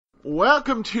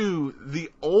Welcome to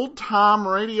the Old Time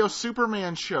Radio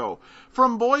Superman Show.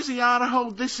 From Boise,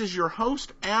 Idaho, this is your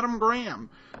host, Adam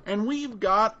Graham. And we've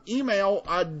got email,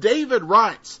 David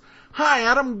writes, "Hi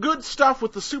Adam, good stuff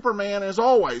with the Superman as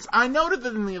always. I noted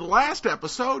that in the last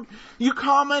episode, you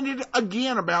commented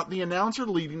again about the announcer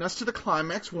leading us to the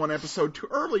climax one episode too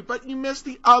early, but you missed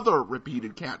the other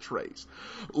repeated catchphrase.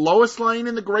 Lois Lane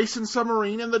in the Grayson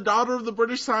Submarine and the daughter of the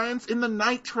British science in the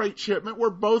nitrate shipment were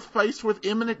both faced with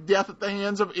imminent death at the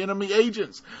hands of enemy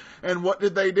agents. And what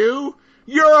did they do?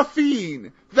 You're a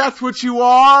fiend. That's what you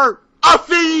are. A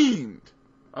fiend.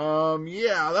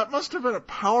 Yeah, that must have been a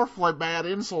powerfully bad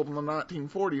insult in the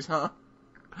 1940s, huh?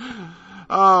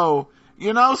 Oh,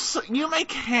 you know, you may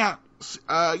count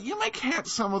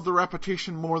some of the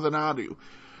repetition more than I do.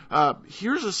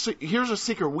 Here's a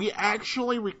secret. We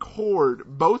actually record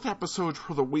both episodes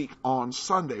for the week on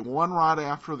Sunday, one right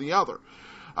after the other.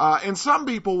 And some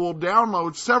people will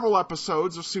download several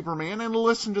episodes of Superman and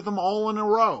listen to them all in a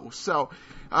row. So,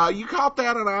 you caught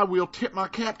that, and I will tip my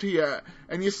cap to you.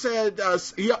 And you said,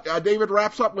 David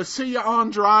wraps up with, see you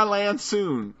on dry land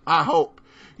soon, I hope.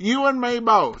 You and me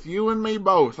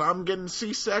both. I'm getting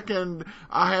seasick, and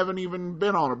I haven't even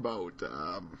been on a boat.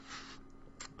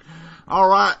 All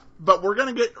right, but we're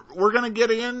gonna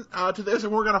get in to this,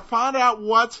 and we're gonna find out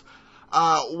what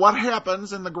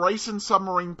happens in the Grayson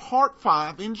Submarine Part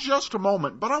 5 in just a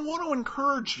moment. But I want to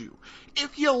encourage you,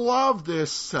 if you love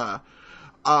this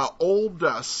old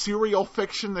serial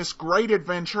fiction, this great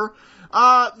adventure,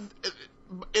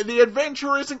 the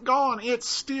adventure isn't gone. It's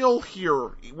still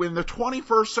here in the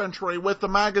 21st century with the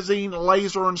magazine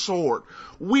Laser and Sword.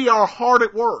 We are hard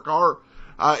at work. Our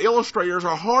illustrators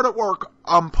are hard at work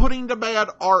putting to bed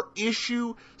our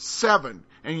issue 7.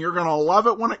 And you're going to love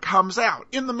it when it comes out.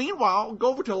 In the meanwhile, go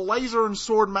over to Laser and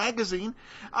Sword magazine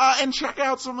and check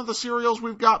out some of the serials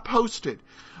we've got posted.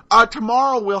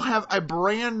 Tomorrow we'll have a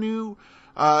brand new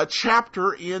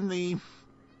chapter in the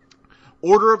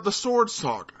Order of the Sword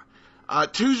saga.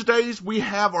 Tuesdays we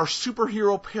have our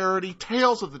superhero parody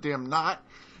Tales of the Dim Night.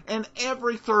 And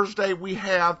every Thursday we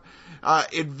have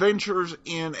adventures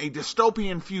in a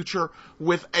dystopian future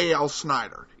with A.L.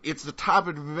 Snyder. It's the type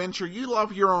of adventure you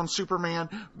love here on Superman,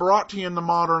 brought to you in the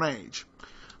modern age.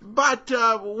 But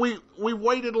we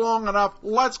waited long enough.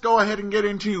 Let's go ahead and get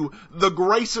into the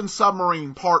Grayson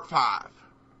Submarine Part 5.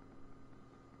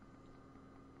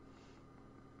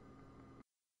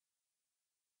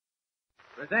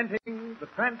 Presenting the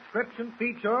transcription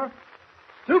feature,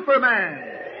 Superman.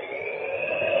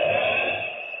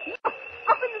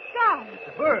 Up in the sky. It's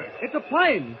a bird. It's a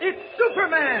plane. It's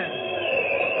Superman.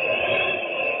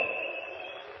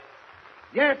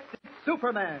 Yes, it's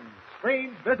Superman,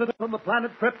 strange visitor from the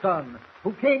planet Krypton,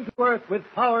 who came to Earth with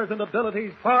powers and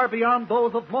abilities far beyond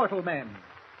those of mortal men.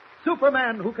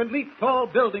 Superman, who can leap tall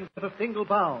buildings at a single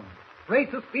bound,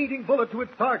 race a speeding bullet to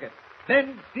its target,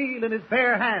 bend steel in his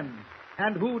bare hands,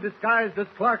 and who, disguised as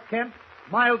Clark Kent,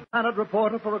 mild-mannered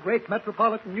reporter for a great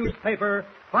metropolitan newspaper,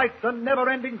 fights a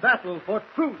never-ending battle for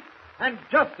truth and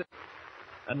justice.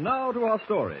 And now to our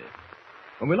story.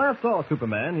 When we last saw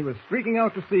Superman, he was streaking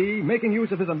out to sea, making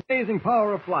use of his amazing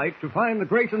power of flight to find the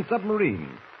Grayson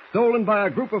submarine, stolen by a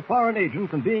group of foreign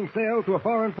agents and being sailed to a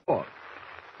foreign port.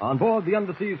 On board the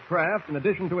underseas craft, in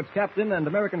addition to its captain and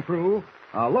American crew,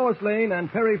 are Lois Lane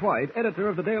and Perry White, editor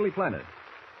of the Daily Planet.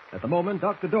 At the moment,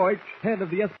 Dr. Deutsch, head of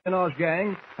the espionage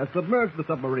gang, has submerged the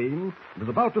submarine and is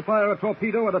about to fire a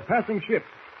torpedo at a passing ship,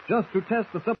 just to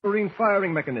test the submarine's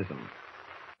firing mechanism.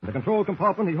 In the control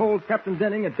compartment, he holds Captain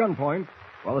Denning at gunpoint,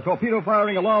 while the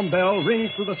torpedo-firing alarm bell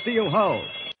rings through the steel hull.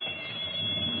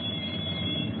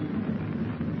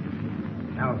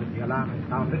 Now that the alarm is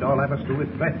sounded, all I must do is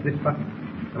press this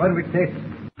button. The one which says,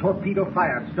 torpedo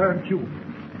fire, stern tube.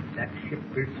 That ship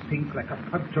will sink like a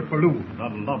punctured balloon. For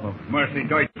the love of mercy,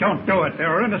 Deutsch, don't do it. There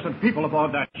are innocent people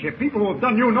aboard that ship. People who have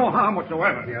done you no harm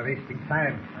whatsoever. We are wasting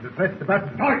time. I will press the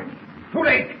button. Deutsch! Too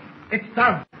late! It's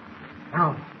done.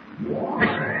 Now.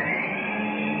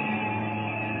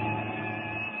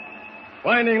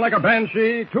 Whining like a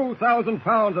banshee, 2,000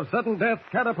 pounds of sudden death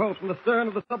catapults from the stern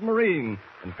of the submarine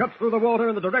and cuts through the water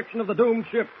in the direction of the doomed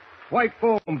ship, white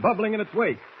foam bubbling in its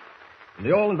wake. In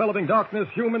the all-enveloping darkness,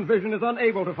 human vision is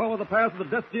unable to follow the path of the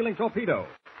death-dealing torpedo.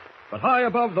 But high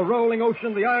above the rolling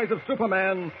ocean, the eyes of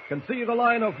Superman can see the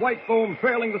line of white foam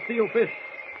trailing the steel fist.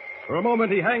 For a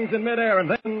moment, he hangs in midair, and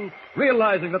then,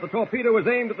 realizing that the torpedo is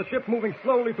aimed at the ship moving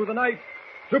slowly through the night,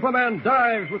 Superman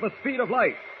dives with the speed of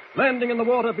light, landing in the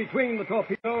water between the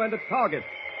torpedo and its target.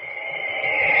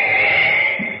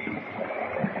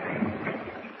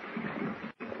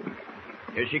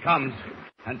 Here she comes,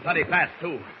 and plenty fast,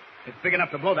 too. It's big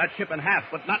enough to blow that ship in half,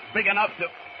 but not big enough to...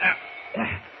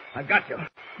 I've got you.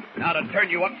 Now to turn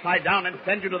you upside down and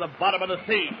send you to the bottom of the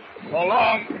sea. So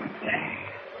long.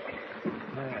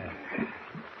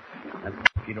 That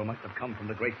torpedo must have come from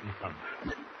the Grayson sub.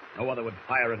 No other would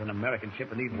fire at an American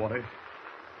ship in these waters.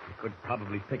 You could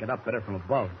probably pick it up better from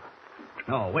above.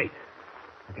 No, wait.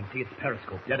 I can see its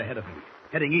periscope dead ahead of me,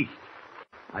 heading east.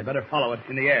 I'd better follow it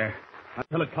in the air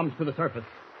until it comes to the surface.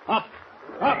 Up,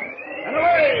 and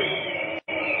away!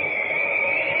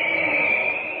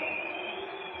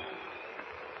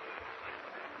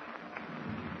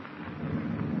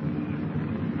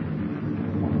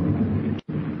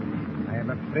 I am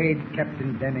afraid,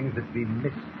 Captain Denning, that we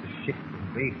missed the ship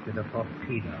and wasted a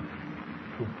torpedo.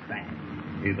 Too bad.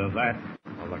 Either that,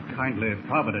 or the kindly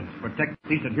providence protects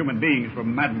decent human beings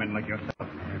from madmen like yourself. I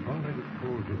have already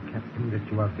told you, Captain,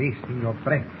 that you are wasting your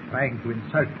breath trying to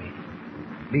insult me.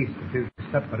 At least until the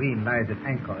submarine lies at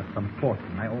anchor at some port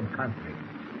in my own country.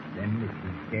 Then, if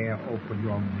you dare open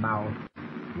your mouth,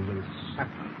 you will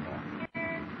suffer for it.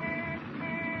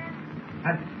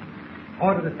 And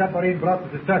order the submarine brought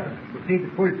to the surface, proceed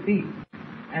at full speed,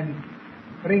 and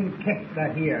bring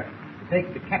Kessler here to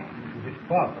take the captain to his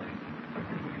quarters.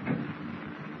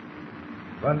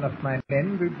 One of my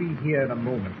men will be here in a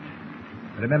moment.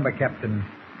 Remember, Captain,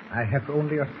 I have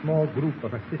only a small group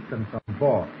of assistants on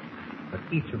board, but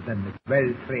each of them is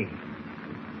well trained.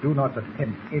 Do not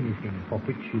attempt anything for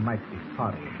which you might be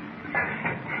sorry.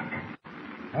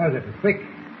 Now, that is quick.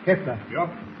 Kessler. Yup.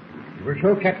 You will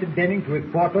show Captain Denning to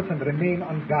his quarters and remain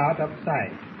on guard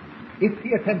outside. If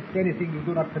he attempts anything you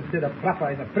do not consider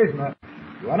proper in a prisoner,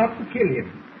 you are not to kill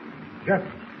him. Just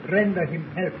render him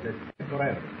helpless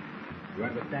temporarily. You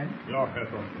understand? Your help.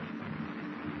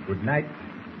 Good night,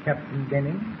 Captain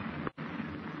Denning.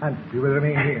 And you will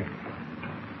remain here.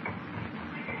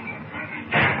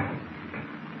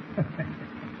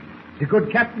 The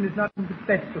good captain is not in the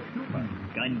best of humor.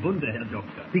 Kein Wunder, Herr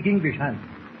Doktor. Speak English, Hans.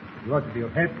 You ought to be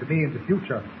of help to me in the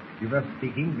future. You must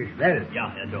speak English well. Ja,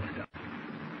 Herr Doktor.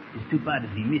 It's too bad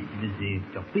that he missed the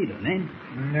torpedo,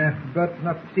 eh? But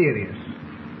not serious.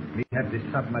 We have this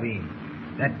submarine.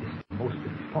 That is the most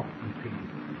important thing.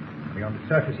 Are we on the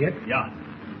surface yet? Ja.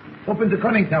 Open the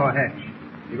conning tower hatch.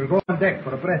 We will go on deck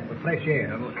for a breath of fresh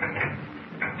air.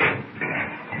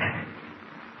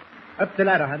 Up the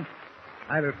ladder, Hans.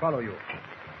 I will follow you.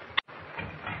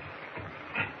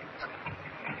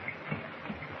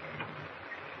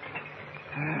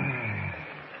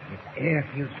 The air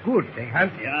feels good, eh,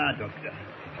 Hans? Ja, Doktor.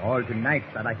 All the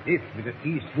nights are like this, with the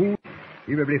sea smooth.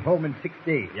 We will be home in 6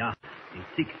 days. Ja, in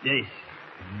 6 days.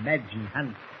 Imagine,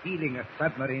 Hans, stealing a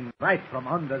submarine right from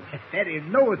under the very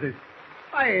noses.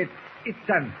 Why, it's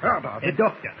unheard of. Herr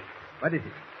Doktor. What is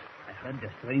it? I heard the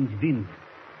strange wind.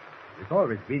 There's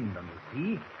always wind on the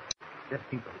sea. Just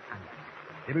think of it, Hans.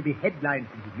 There will be headlines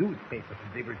in the newspapers,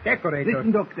 and they will decorate us.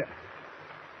 Listen, Doctor.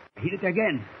 I hear it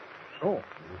again. Oh,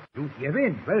 you hear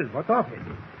wind. Well, what of it?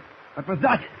 What was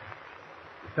that?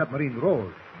 The submarine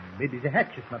rolls. Maybe the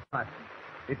hatch is not fastened.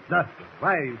 It's dusty.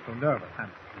 Why are you so nervous,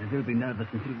 Hans? I will be nervous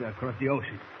until we are across the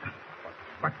ocean.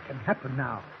 What can happen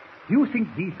now? Do you think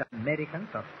these Americans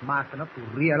are smart enough to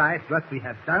realize what we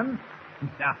have done?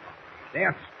 No. They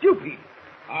are stupid.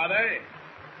 Are they?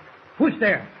 Who's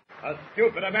there? A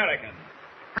stupid American.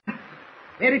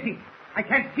 Where is he? I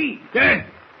can't see. Dead!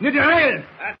 Near the rail!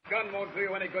 That gun won't do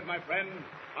you any good, my friend.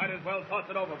 Might as well toss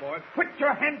it overboard. Put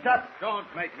your hands up. Don't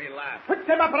make me laugh. Put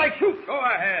them up or I shoot. Go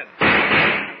ahead.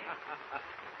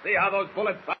 See how those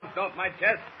bullets bounced off my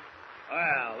chest?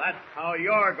 Well, that's how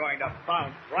you're going to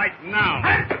bounce right now.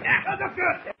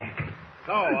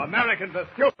 So, Americans are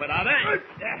stupid, are they?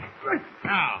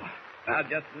 Now, I'll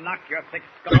just knock your thick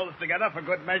skulls together for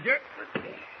good measure.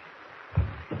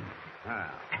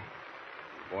 Now,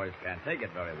 boys can't take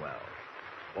it very well.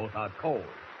 Both are cold.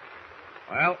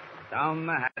 Well, down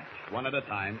the hatch, one at a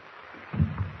time.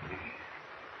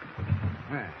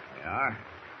 There we are.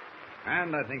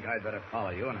 And I think I'd better follow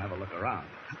you and have a look around.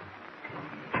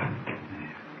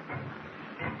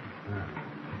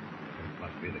 This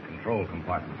must be the control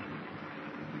compartment.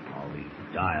 All these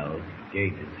dials,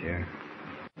 gauges here.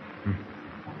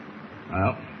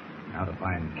 Well, now to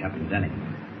find Captain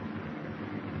Denning.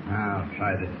 I'll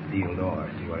try this steel door,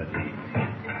 see what it leads.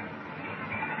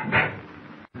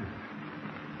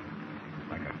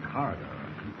 Like a corridor or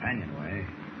a companionway.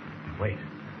 Wait.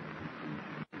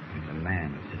 There's a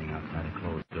man sitting outside a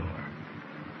closed door.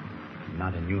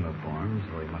 Not in uniform,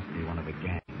 so he must be one of a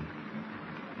gang.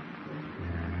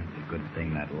 Yeah, it's a good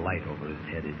thing that light over his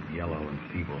head is yellow and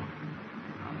feeble.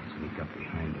 I'll sneak up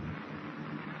behind him.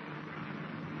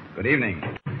 Good evening.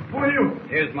 Who are you?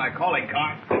 Here's my calling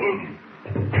card.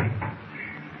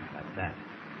 That's that.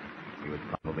 He was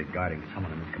probably guarding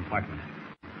someone in this compartment.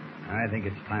 I think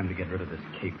it's time to get rid of this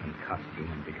cape and costume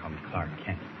and become Clark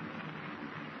Kent.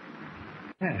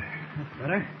 There, that's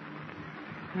better.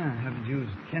 I haven't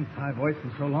used Kent's high voice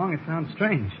in so long, it sounds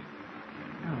strange.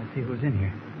 Now, let's see who's in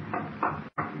here.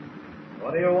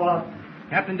 What do you want?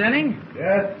 Captain Denning?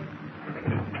 Yes?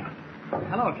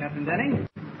 Hello, Captain Denning.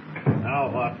 Now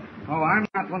what? Oh, I'm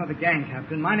not one of the gang,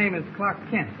 Captain. My name is Clark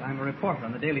Kent. I'm a reporter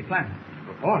on the Daily Planet.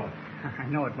 Reporter? I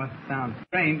know it must sound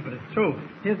strange, but it's true.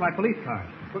 Here's my police card.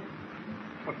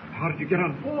 But how did you get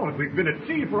on board? We've been at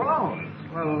sea for hours.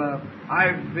 Well,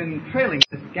 I've been trailing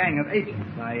this gang of agents.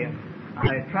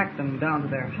 I tracked them down to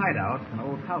their hideout, an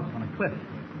old house on a cliff.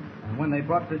 And when they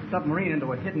brought this submarine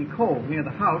into a hidden cove near the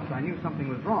house, I knew something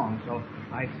was wrong, so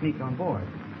I sneaked on board.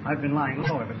 I've been lying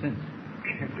low ever since.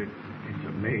 It's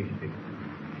amazing.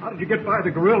 How did you get by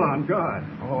the gorilla on guard?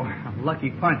 Oh, a lucky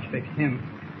punch fixed him.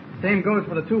 Same goes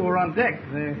for the two who are on deck.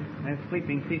 They're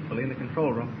sleeping peacefully in the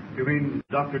control room. You mean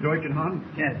Dr. Deutsch and Hans?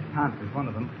 Yes, Hans is one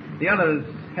of them. The other's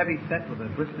heavy-set with a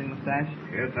bristling mustache.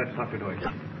 Yes, that's Dr. Deutsch.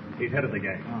 He's head of the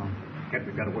gang. Oh. Kent,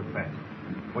 we've got to work fast.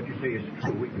 What you say is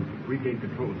true. We can regain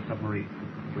control of the submarine.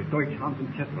 With Deutsch, Hans,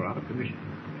 and Kessler out of commission,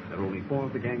 there are only 4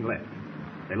 of the gang left.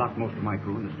 They locked most of my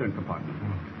crew in the stern compartment.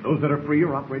 Oh. Those that are free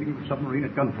are operating the submarine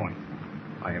at gunpoint.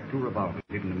 I have 2 revolvers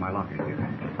hidden in my locker here.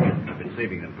 I've been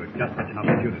saving them for just such an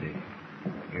opportunity.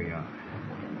 Here you are.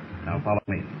 Now follow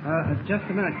me. Just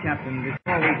a minute, Captain.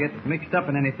 Before we get mixed up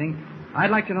in anything, I'd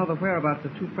like to know the whereabouts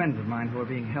of 2 friends of mine who are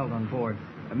being held on board.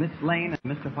 Miss Lane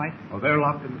and Mr. White? Oh, they're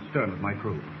locked in the stern with my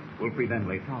crew. We'll free them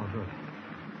later. Oh, good.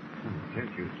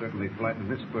 Kent, you certainly flattened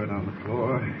this bird on the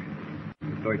floor.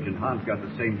 If Deutsch and Hans got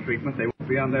the same treatment, they won't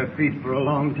be on their feet for a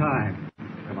long time.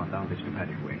 Come on down this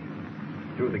passageway.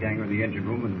 2 of the gang are in the engine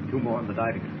room and 2 more in the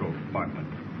diving control compartment.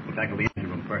 We'll tackle the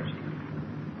engine room first.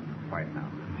 Quiet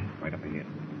now. Right up ahead.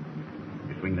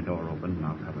 You swing the door open and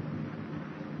I'll cover it.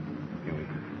 Here we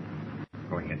go.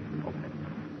 Go ahead. Open it.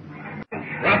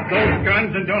 Drop those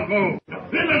guns and don't move.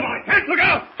 Can't look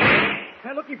out!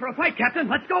 They're looking for a fight, Captain.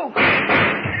 Let's go.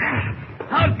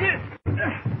 How's this?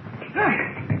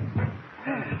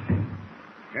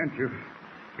 Can't you?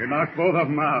 You knocked both of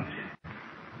them out.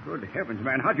 Good heavens,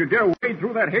 man. How'd you dare wade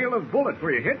through that hail of bullets?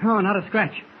 Were you hit? Oh, not a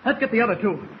scratch. Let's get the other 2.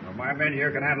 Well, my men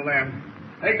here can handle them.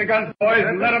 Take the guns, boys,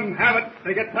 and let them have it.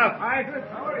 They get tough.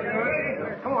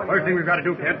 Come on. First thing we've got to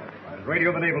do, Kent, is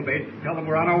radio the naval base and tell them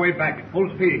we're on our way back at full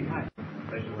speed.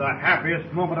 This is the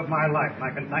happiest moment of my life, and I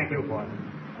can thank you for it.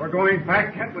 We're going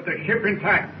back, Kent, with the ship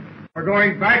intact. We're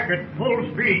going back at full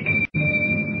speed.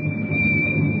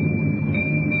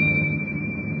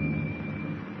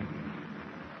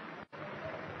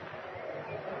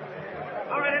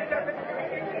 All right, that's it.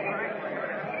 All right.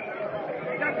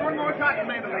 Just one more shot,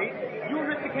 Commander Lee. You and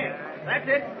Mr. Kent. That's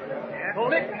it.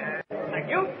 Hold it. Thank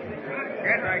you.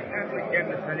 Kent, I can't begin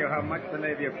to tell you how much the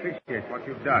Navy appreciates what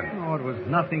you've done. Oh, it was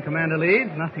nothing, Commander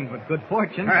Leeds. Nothing but good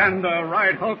fortune. And the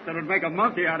right hook that would make a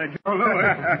monkey out of Joe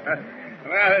Louis.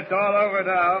 Well, it's all over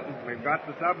now. We've got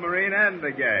the submarine and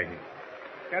the gang.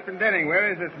 Captain Denning,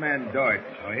 where is this man Deutsch?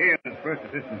 Well, he and his first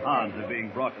assistant Hans are being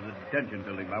brought to the detention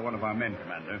building by one of our men,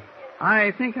 Commander.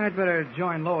 I think I'd better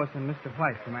join Lois and Mr.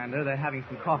 White, Commander. They're having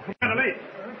some coffee. Commander Leach!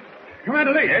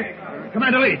 Commander Leach!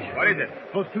 Commander Leach! What is it?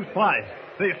 Those 2 spies.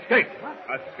 They escaped.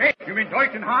 Escape? You mean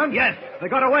Deutsch and Hans? Yes, they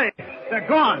got away. They're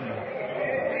gone.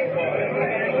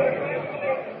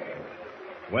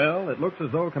 Well, it looks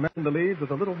as though Commander Leeds was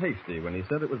a little hasty when he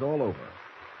said it was all over.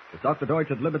 With Dr.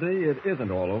 Deutsch at liberty, it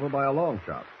isn't all over by a long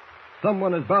shot.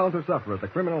 Someone is bound to suffer at the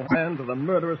criminal hands of the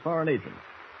murderous foreign agent.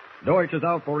 Deutsch is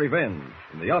out for revenge,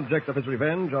 and the objects of his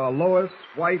revenge are Lois,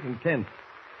 White, and Kent.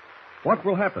 What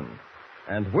will happen?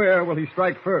 And where will he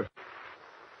strike first?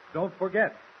 Don't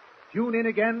forget, tune in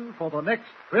again for the next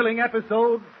thrilling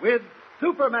episode with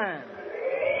Superman.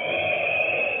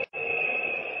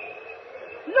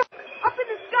 Look, up in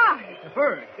the sky. The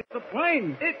bird. It's a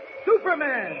plane. It's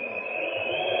Superman.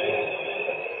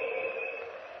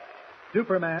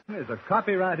 Superman is a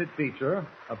copyrighted feature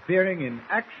appearing in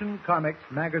Action Comics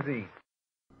magazine.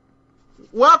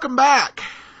 Welcome back.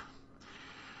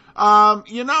 There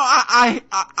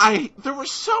were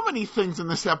so many things in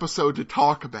this episode to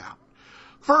talk about.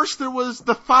 First, there was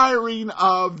the firing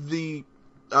of the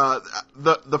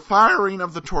firing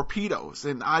of the torpedoes,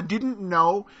 and I didn't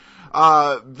know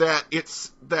that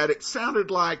it sounded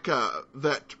like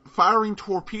that firing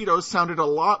torpedoes sounded a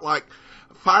lot like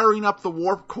firing up the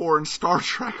warp core in Star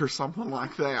Trek or something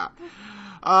like that.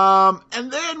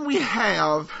 And then we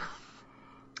have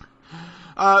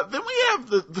Then we have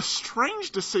the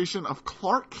strange decision of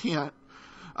Clark Kent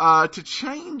to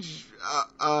change,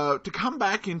 to come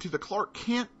back into the Clark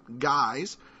Kent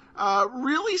guise,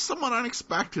 really somewhat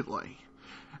unexpectedly.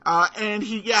 And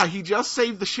he just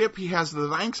saved the ship. He has the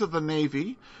thanks of the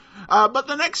Navy. But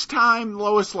the next time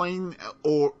Lois Lane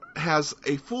has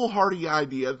a foolhardy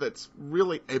idea that's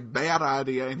really a bad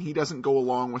idea and he doesn't go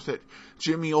along with it,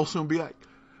 Jimmy Olsen will be like,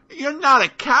 "You're not a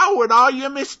coward, are you,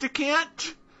 Mr.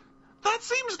 Kent?" That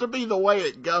seems to be the way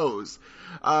it goes.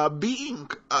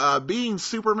 Being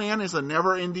Superman is a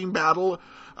never-ending battle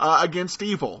against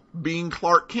evil. Being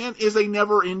Clark Kent is a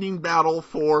never-ending battle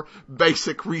for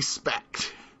basic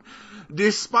respect,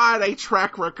 despite a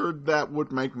track record that would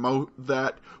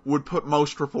put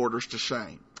most reporters to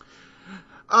shame.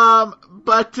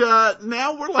 But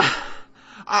now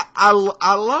I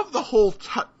love the whole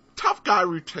tough guy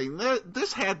routine.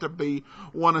 This had to be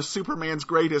one of Superman's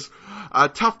greatest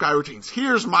tough guy routines.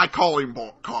 Here's my calling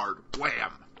card.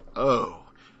 Wham! Oh,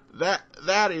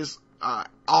 that is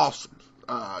awesome.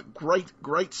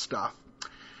 Great stuff.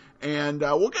 And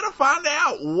we're gonna find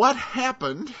out what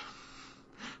happened.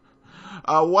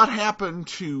 What happened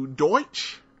to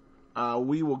Deutsch?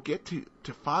 We will get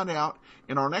to find out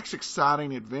in our next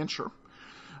exciting adventure.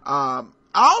 I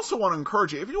also want to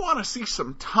encourage you, if you want to see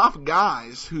some tough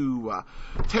guys who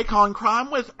take on crime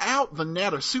without the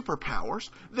net of superpowers,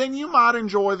 then you might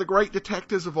enjoy the Great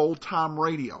Detectives of Old Time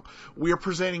Radio. We are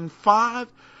presenting 5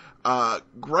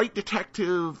 great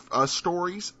detective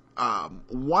stories,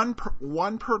 one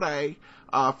per day,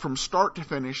 from start to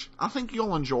finish. I think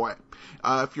you'll enjoy it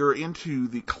if you're into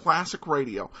the classic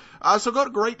radio. So go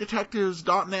to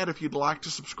greatdetectives.net if you'd like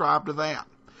to subscribe to that.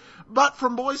 But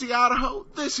from Boise, Idaho,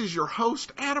 this is your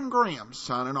host, Adam Graham,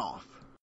 signing off.